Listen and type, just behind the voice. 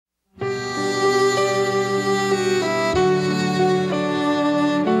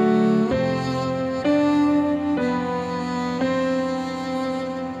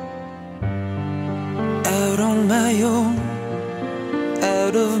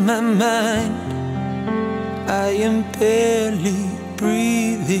my mind. I am barely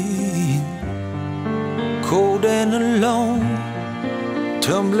breathing, cold and alone,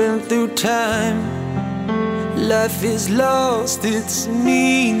 tumbling through time. Life is lost its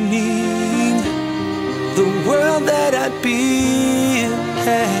meaning. The world that I built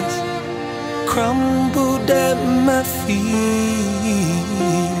has crumbled at my feet.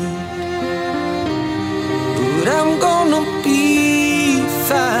 But I'm gonna be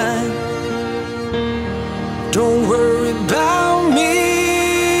fine. Don't worry about me.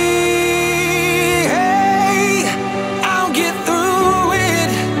 Hey, I'll get through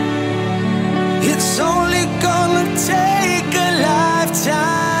it. It's only gonna take a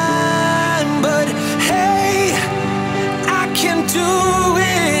lifetime. But hey, I can do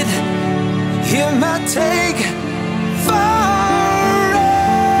it. It might take forever,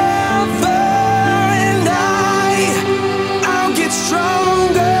 and I'll get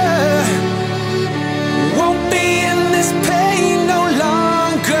stronger. Won't be in this pain no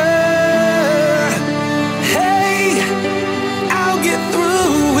longer. Hey, I'll get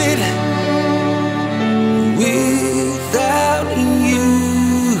through it without you.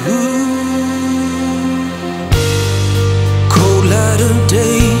 Cold light of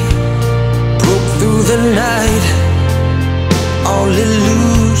day broke through the night. All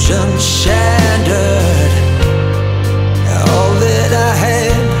illusions shattered. All that I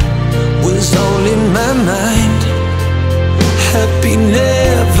had was all in my mind. Happy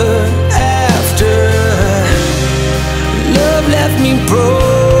never after. Love left me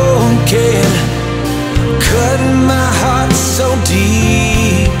broken, cut my heart so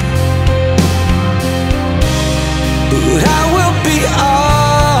deep. But I will be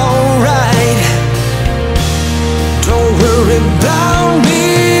alright. Don't worry about me.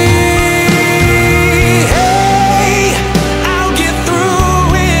 Hey, I'll get through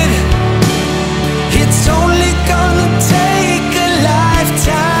it. It's only gonna take a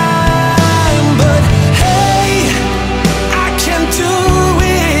lifetime. But hey, I can do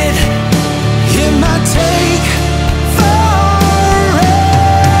it. It might take forever,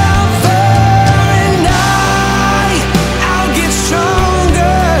 and I'll get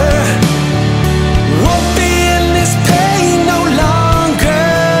stronger. Won't be in this pain no longer.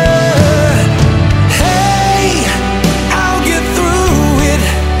 Hey, I'll get through it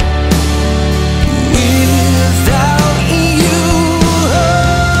without you.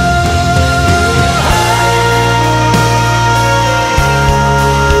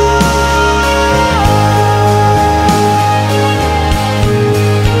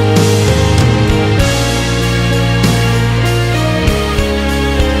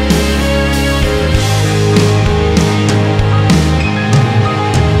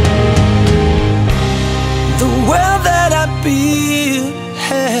 The world that I built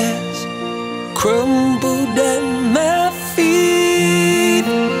has crumbled